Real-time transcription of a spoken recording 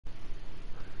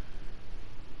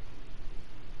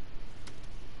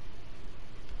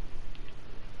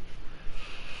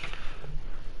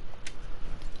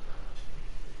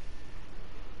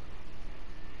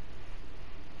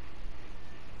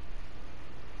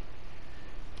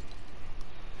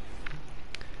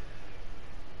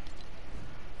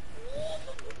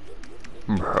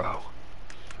Bro.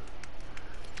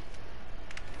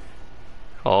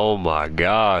 Oh my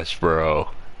gosh, bro.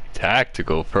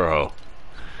 Tactical, bro.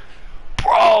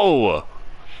 Bro!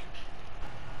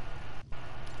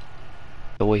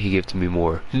 No way he gifted me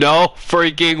more. No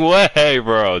freaking way,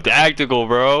 bro. Tactical,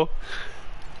 bro.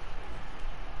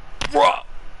 Bro.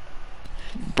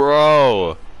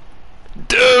 Bro.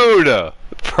 Dude.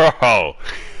 Bro.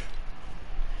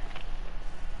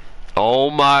 Oh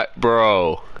my,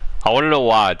 bro. I want to know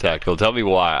why, Tactical. Tell me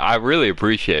why. I really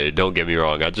appreciate it. Don't get me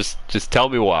wrong. Just tell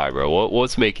me why, bro.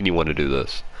 What's making you want to do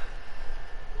this?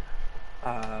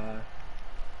 God.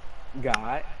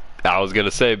 I was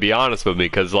gonna say, be honest with me,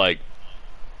 cause like,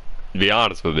 be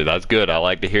honest with me. That's good. I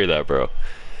like to hear that, bro.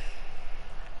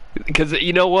 Because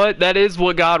you know what? That is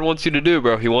what God wants you to do,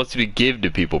 bro. He wants you to give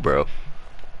to people, bro.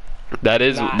 That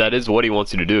is what he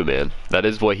wants you to do, man. That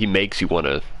is what he makes you want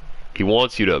to. He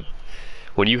wants you to.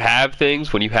 When you have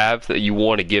things, when you have that you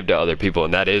want to give to other people,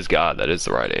 and that is God. That is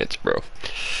the right answer, bro.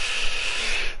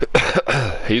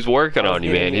 He's working on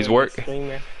you, man. He's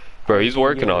working. Bro, he's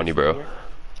working on you, bro.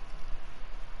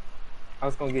 I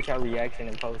was gonna get your reaction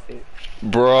and post it.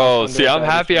 Bro, see, I'm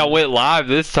happy I went live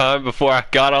this time before I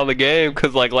got on the game,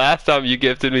 because like last time you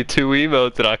gifted me 2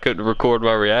 emotes and I couldn't record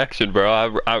my reaction,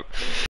 bro.